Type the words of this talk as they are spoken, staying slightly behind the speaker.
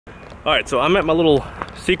All right, so I'm at my little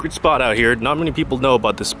secret spot out here. Not many people know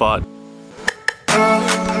about this spot.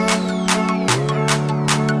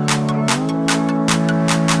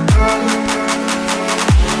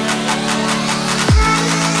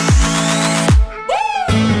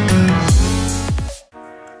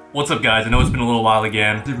 What's up guys? I know it's been a little while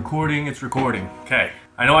again. Is it recording? It's recording. Okay.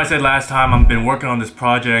 I know I said last time I've been working on this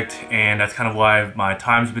project and that's kind of why my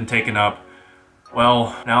time's been taken up.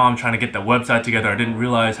 Well, now I'm trying to get the website together. I didn't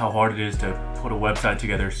realize how hard it is to put a website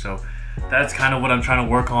together, so that's kind of what I'm trying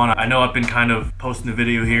to work on. I know I've been kind of posting the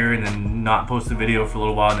video here and then not posting the video for a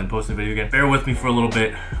little while and then posting the video again. Bear with me for a little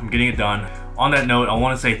bit. I'm getting it done. On that note, I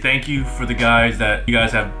want to say thank you for the guys that you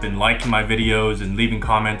guys have been liking my videos and leaving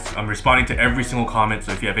comments. I'm responding to every single comment,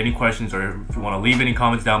 so if you have any questions or if you want to leave any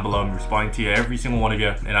comments down below, I'm responding to you, every single one of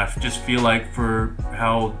you. And I just feel like for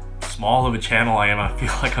how small of a channel I am, I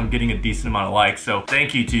feel like I'm getting a decent amount of likes. So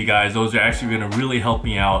thank you to you guys. Those are actually going to really help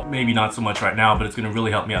me out. Maybe not so much right now, but it's going to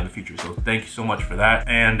really help me out in the future. So thank you so much for that.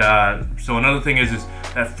 And so another thing is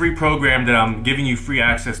that free program that I'm giving you free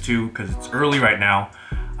access to, because it's early right now,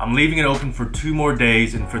 I'm leaving it open for 2 more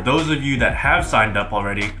days, and for those of you that have signed up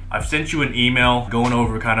already, I've sent you an email going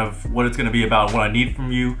over kind of what it's going to be about, what I need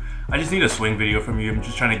from you. I just need a swing video from you. I'm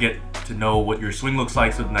just trying to get to know what your swing looks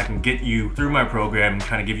like so that I can get you through my program and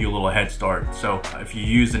kind of give you a little head start. So if you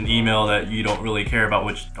use an email that you don't really care about,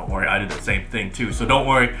 which don't worry, I did the same thing too. So don't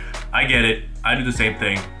worry, I get it. I do the same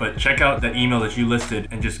thing, but check out that email that you listed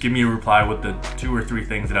and just give me a reply with the 2 or 3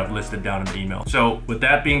 things that I've listed down in the email. So with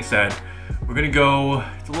that being said, we're gonna go,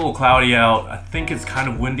 it's a little cloudy out. I think it's kind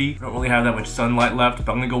of windy. I don't really have that much sunlight left,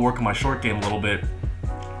 but I'm gonna go work on my short game a little bit.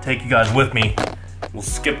 Take you guys with me. We'll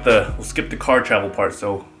skip the car travel part,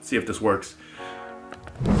 so see if this works.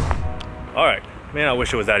 All right, man, I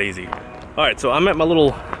wish it was that easy. All right, so I'm at my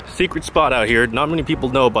little secret spot out here. Not many people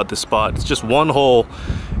know about this spot. It's just one hole.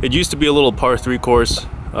 It used to be a little par 3 course,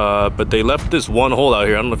 but they left this one hole out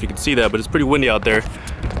here. I don't know if you can see that, but it's pretty windy out there.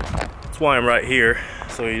 That's why I'm right here,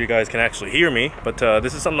 so you guys can actually hear me. But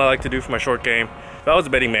this is something I like to do for my short game. If I was a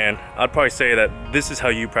betting man, I'd probably say that this is how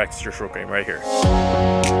you practice your short game, right here.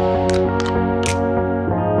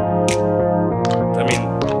 I mean,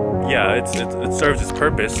 yeah, it serves its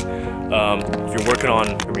purpose. If you're working on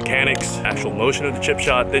your mechanics, actual motion of the chip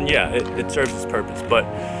shot, then yeah, it serves its purpose. But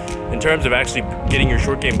in terms of actually getting your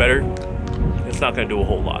short game better, it's not going to do a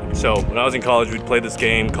whole lot. So when I was in college, we'd play this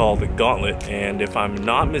game called the GAUNTLET, and if I'm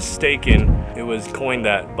not mistaken, it was coined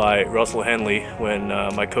that by Russell Henley when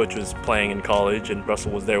my coach was playing in college, and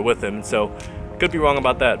Russell was there with him. And so could be wrong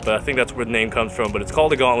about that, but I think that's where the name comes from. But it's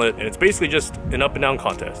called a gauntlet, and it's basically just an up and down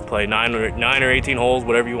contest. Play 9 or 18 holes,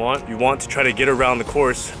 whatever you want. You want to try to get around the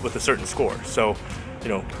course with a certain score. So, you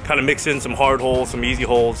know, kind of mix in some hard holes, some easy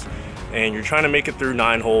holes, and you're trying to make it through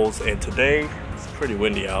 9 holes. And today it's pretty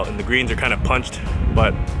windy out, and the greens are kind of punched,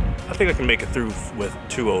 but I think I can make it through with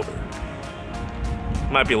 2 over.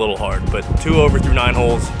 Might be a little hard, but 2 over through 9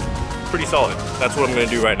 holes, pretty solid. That's what I'm going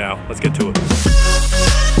to do right now. Let's get to it.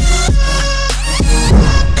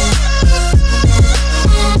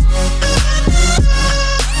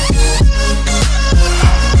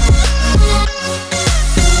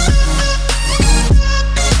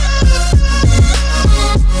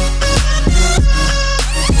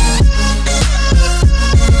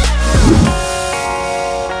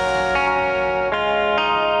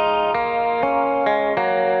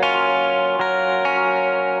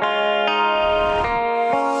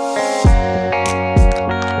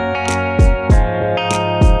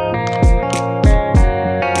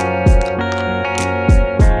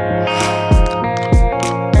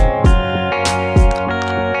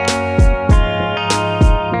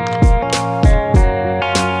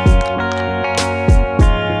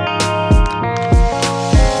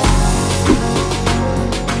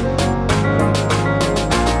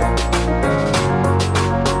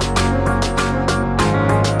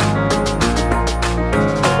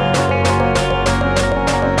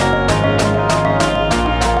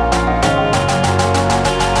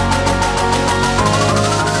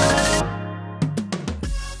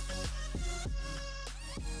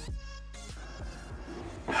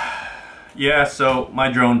 Yeah, so my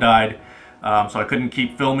drone died, so I couldn't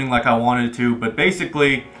keep filming like I wanted to, but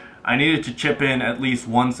basically I needed to chip in at least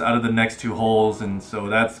once out of the next 2 holes, and so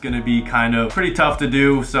that's going to be kind of pretty tough to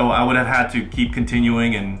do. So I would have had to keep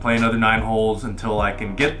continuing and play another 9 holes until I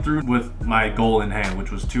can get through with my goal in hand,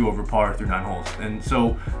 which was 2 over par through 9 holes. And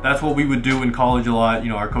so that's what we would do in college a lot. You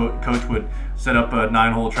know, our coach would set up a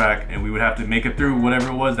 9-hole track, and we would have to make it through whatever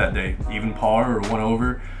it was that day, even par or 1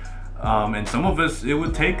 over. And some of us, it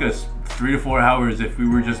would take us 3 to 4 hours if we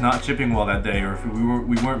were just not chipping well that day, or if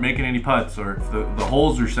we weren't making any putts, or if the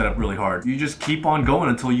holes were set up really hard. You just keep on going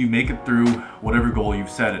until you make it through whatever goal you've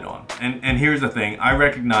set it on. And here's the thing, I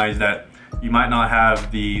recognize that you might not have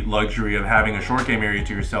the luxury of having a short game area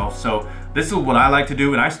to yourself, so this is what I like to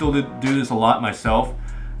do, and I still do this a lot myself.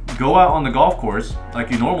 Go out on the golf course like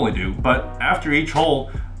you normally do, but after each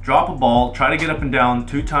hole, drop a ball, try to get up and down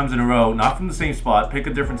 2 times in a row, not from the same spot, pick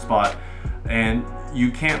a different spot, and you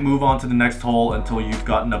can't move on to the next hole until you've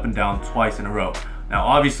gotten up and down twice in a row. Now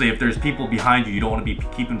obviously if there's people behind you, you don't want to be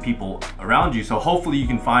keeping people around you, so hopefully you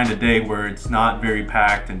can find a day where it's not very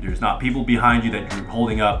packed and there's not people behind you that you're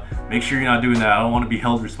holding up. Make sure you're not doing that. I don't want to be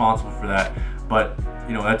held responsible for that, but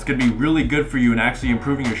you know, that's going to be really good for you in actually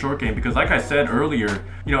improving your short game, because like I said earlier,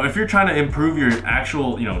 you know, if you're trying to improve your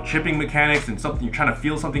actual, you know, chipping mechanics and something, you're trying to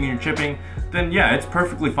feel something in your chipping, then yeah, it's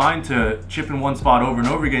perfectly fine to chip in one spot over and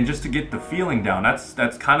over again just to get the feeling down.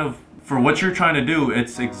 That's kind of, for what you're trying to do,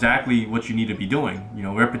 it's exactly what you need to be doing. You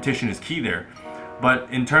know, repetition is key there. But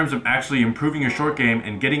in terms of actually improving your short game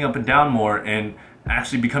and getting up and down more and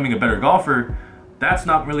actually becoming a better golfer, that's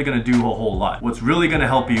not really going to do a whole lot. What's really going to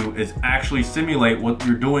help you is actually simulate what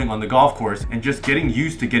you're doing on the golf course and just getting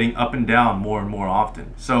used to getting up and down more and more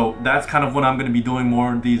often. So that's kind of what I'm going to be doing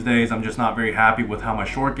more these days. I'm just not very happy with how my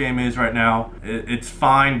short game is right now. It's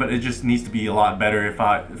fine, but it just needs to be a lot better.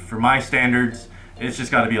 For my standards, it's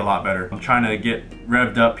just got to be a lot better. I'm trying to get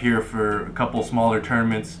revved up here for a couple smaller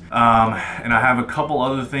tournaments, and I have a couple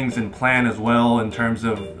other things in plan as well in terms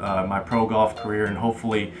of my pro golf career, and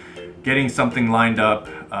hopefully getting something lined up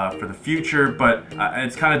for the future, but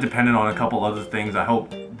it's kind of dependent on a couple other things. I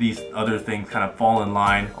hope these other things kind of fall in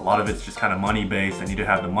line. A lot of it's just kind of money based. I need to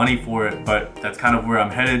have the money for it, but that's kind of where I'm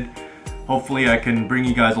headed. Hopefully I can bring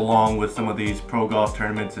you guys along with some of these pro golf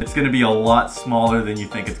tournaments. It's going to be a lot smaller than you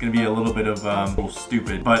think. It's going to be a little bit of a little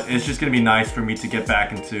stupid, but it's just going to be nice for me to get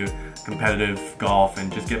back into competitive golf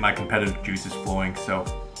and just get my competitive juices flowing. So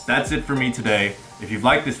that's it for me today. If you've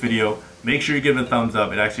liked this video, make sure you give it a thumbs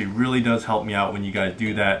up. It actually really does help me out when you guys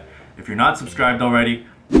do that. If you're not subscribed already,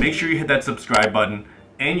 make sure you hit that subscribe button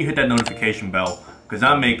and you hit that notification bell, because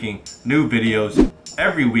I'm making new videos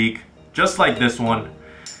every week just like this one.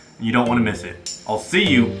 You don't want to miss it. I'll see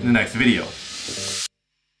you in the next video.